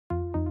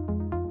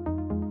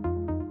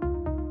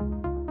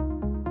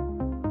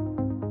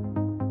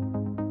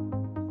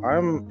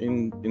I'm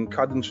in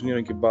CAD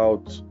engineering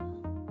about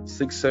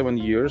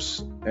 6-7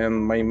 years,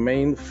 and my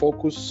main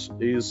focus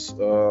is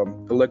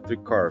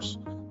electric cars.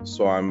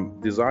 So I'm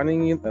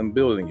designing it and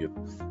building it.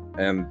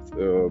 And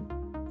a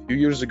few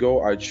years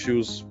ago, I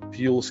chose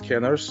peel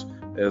scanners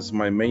as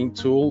my main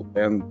tool,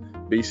 and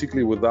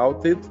basically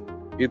without it,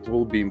 it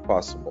will be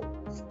impossible.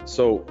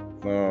 So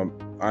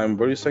I'm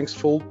very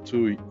thankful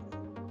to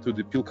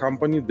the peel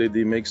company that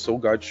they make so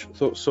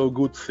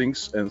good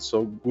things and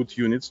so good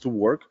units to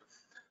work.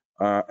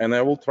 And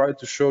I will try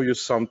to show you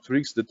some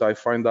tricks that I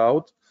find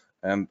out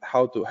and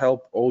how to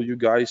help all you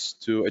guys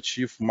to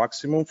achieve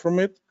maximum from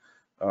it.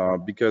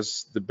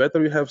 Because the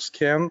better you have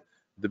scan,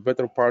 the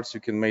better parts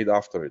you can make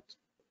after it.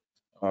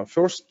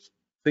 First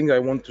thing I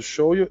want to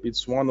show you,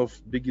 it's one of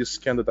biggest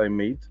scan that I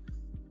made.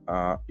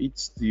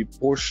 It's the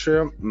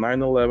Porsche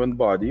 911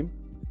 body.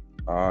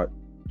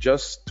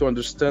 Just to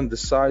understand the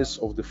size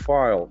of the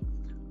file,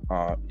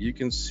 you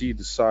can see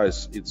the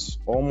size. It's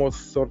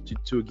almost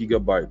 32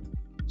 gigabyte,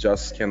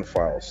 just scan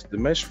files. The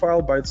mesh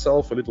file by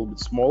itself a little bit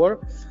smaller,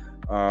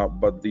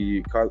 but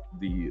the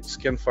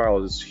scan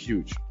file is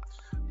huge.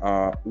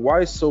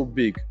 Why so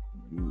big?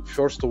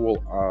 First of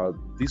all,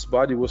 this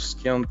body was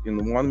scanned in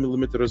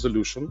 1mm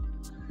resolution,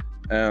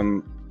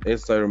 and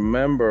as I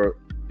remember,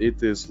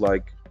 it is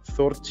like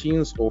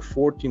 13 or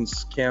 14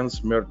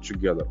 scans merged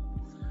together.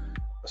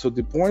 So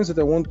the points that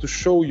I want to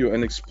show you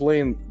and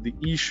explain the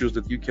issues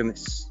that you can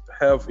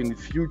have in the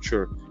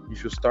future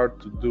if you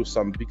start to do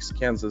some big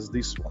scans as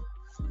this one.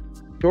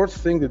 Third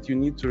thing that you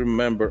need to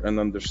remember and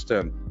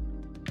understand,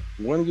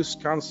 when you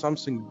scan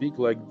something big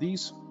like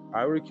this,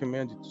 I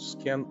recommend you to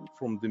scan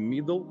from the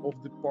middle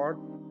of the part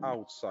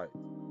outside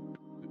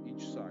to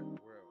each side.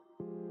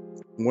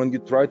 When you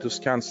try to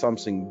scan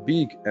something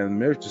big and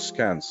merge the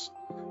scans,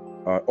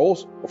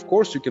 also, of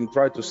course, you can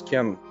try to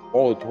scan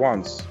all at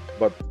once,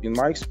 but in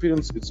my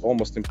experience, it's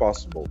almost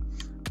impossible,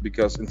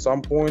 because in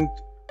some point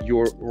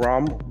your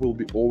RAM will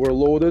be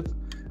overloaded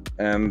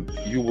and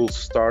you will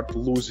start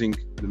losing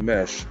the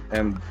mesh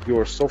and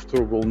your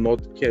software will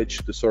not catch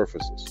the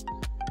surfaces.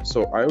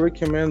 So I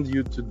recommend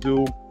you to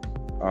do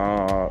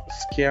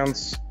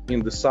scans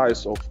in the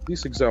size of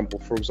this example,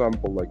 for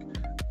example, like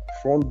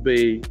front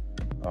bay,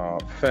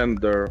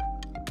 fender,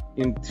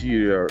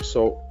 interior,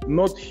 so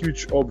not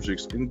huge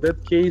objects. In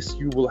that case,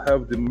 you will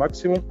have the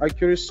maximum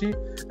accuracy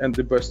and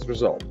the best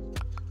result.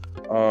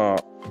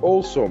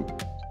 Also,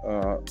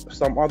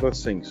 some other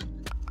things.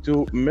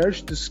 To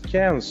merge the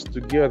scans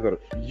together,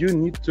 you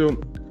need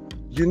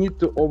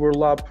to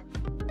overlap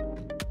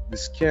the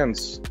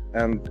scans,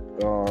 and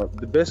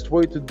the best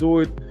way to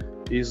do it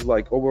is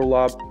like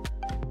overlap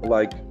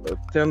like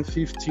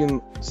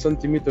 10-15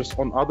 centimeters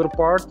on other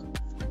part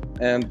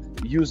and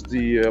use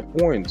the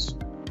points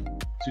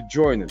to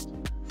join it.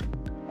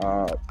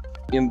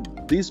 In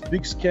these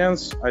big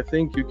scans, I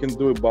think you can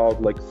do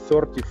about like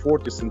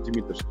 30-40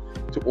 centimeters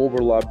to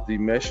overlap the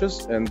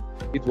meshes, and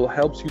it will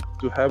help you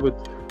to have it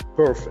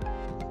perfect.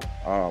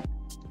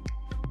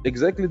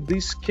 Exactly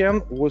this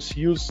scan was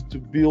used to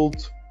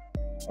build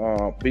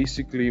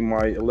basically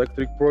my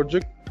electric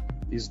project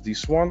is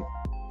this one.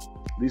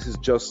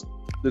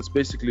 That's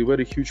basically a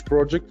very huge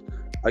project.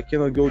 I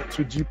cannot go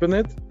too deep in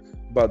it,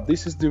 but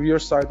this is the rear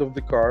side of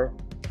the car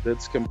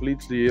that's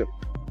completely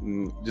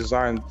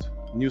designed,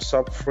 new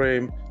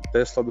subframe,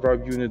 Tesla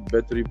drive unit,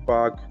 battery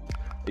pack,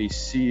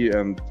 AC,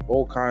 and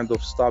all kind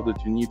of stuff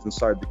that you need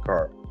inside the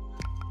car.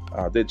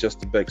 That's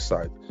just the back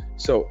side.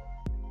 So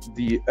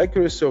the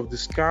accuracy of the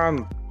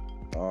scan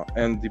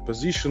and the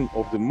position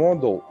of the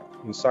model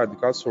inside the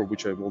CAD software,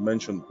 which I will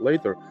mention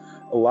later,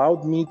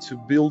 allowed me to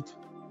build.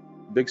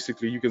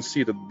 Basically, you can see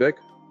it at the back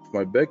of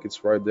my back.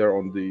 It's right there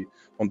on the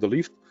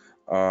lift.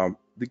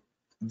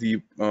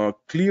 The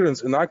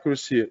clearance and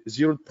accuracy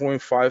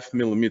 0.5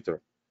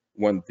 millimeter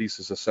when this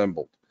is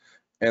assembled,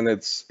 and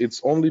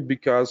it's only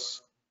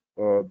because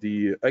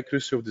the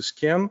accuracy of the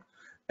scan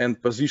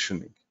and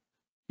positioning.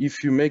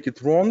 If you make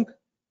it wrong,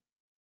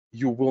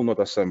 you will not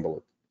assemble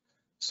it.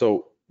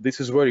 So this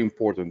is very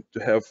important to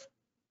have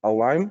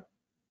align,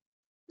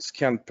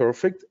 scan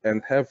perfect,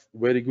 and have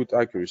very good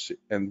accuracy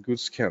and good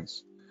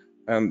scans.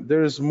 And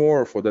there is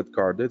more for that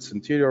car. That's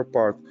interior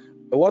part.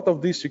 A lot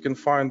of this you can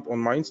find on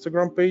my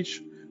Instagram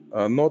page.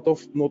 Not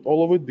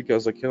all of it,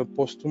 because I cannot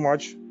post too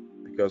much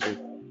because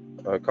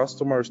of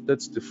customers.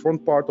 That's the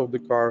front part of the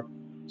car.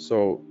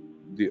 So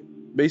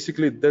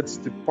basically that's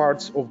the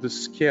parts of the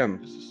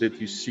scan that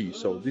you see.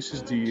 So this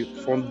is the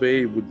front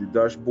bay with the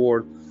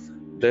dashboard.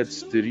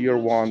 That's the rear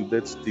one.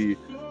 That's the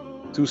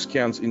two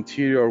scans,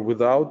 interior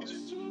without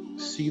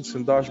seats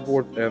and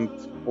dashboard, and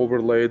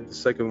overlaid the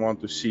second one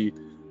to see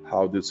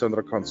how the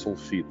center console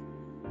fit.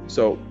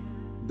 So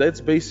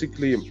that's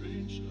basically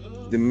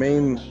the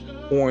main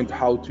point,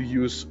 how to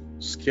use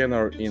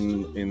scanner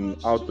in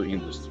auto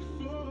industry.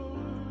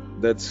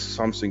 That's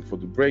something for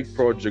the brake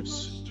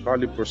projects,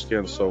 caliper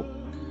scan. So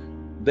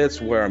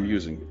that's where I'm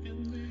using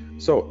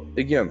it. So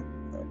again,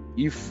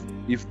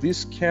 if this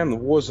scan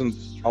wasn't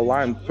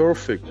aligned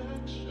perfect,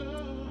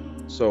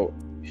 so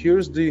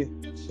here's the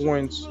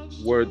points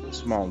where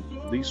it's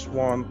mounted. This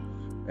one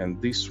and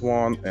this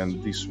one,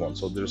 and this one.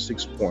 So there's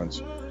 6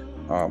 points.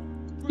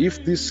 If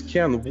this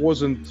scan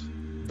wasn't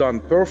done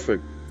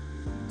perfect,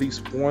 these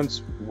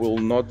points will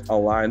not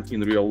align in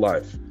real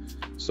life.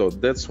 So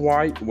that's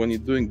why when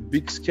you're doing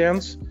big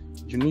scans,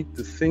 you need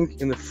to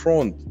think in the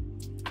front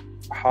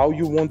how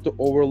you want to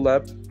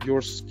overlap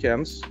your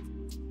scans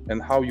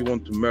and how you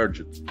want to merge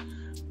it.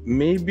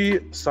 Maybe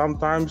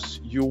sometimes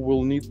you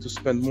will need to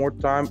spend more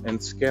time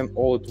and scan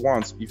all at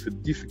once if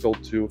it's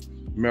difficult to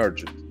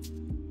merge it.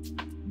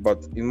 But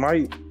in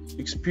my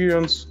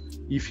experience,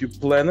 if you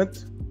plan it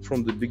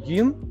from the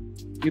beginning,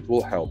 it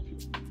will help you.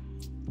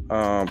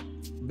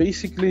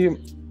 Basically,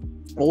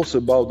 also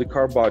about the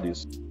car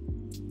bodies.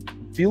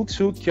 Build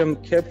Tool can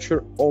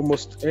capture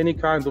almost any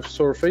kind of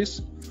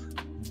surface,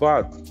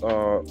 but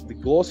the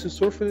glossy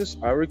surface,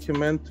 I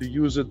recommend to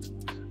use it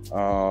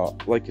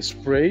like a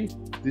spray,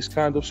 this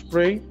kind of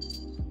spray.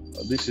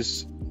 This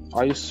is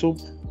ISUP,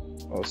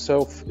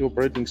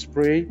 self-evaporating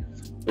spray,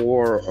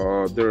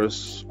 or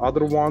there's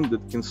other one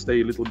that can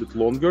stay a little bit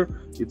longer.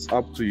 It's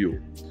up to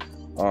you.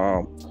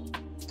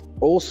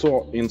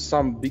 Also, in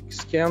some big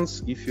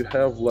scans, if you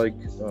have like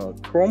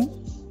chrome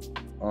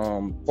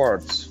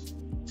parts,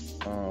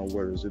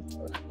 where is it?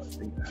 I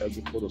think I have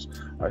the photos.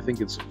 I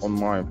think it's on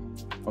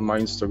my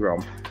Instagram.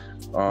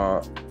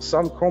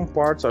 Some chrome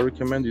parts I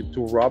recommend you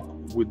to rub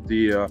with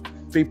the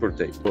paper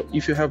tape. So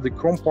if you have the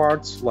chrome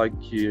parts like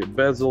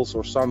bezels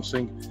or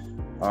something,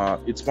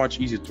 it's much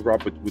easier to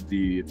rub it with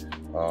the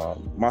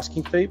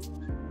masking tape,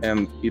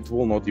 and it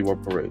will not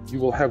evaporate. You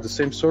will have the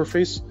same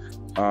surface,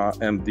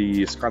 and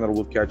the scanner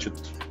will catch it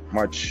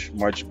much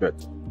better.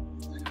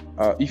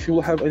 If you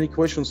will have any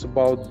questions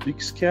about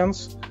big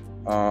scans,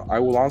 I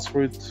will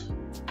answer it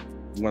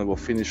when we'll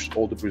finish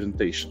all the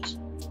presentations.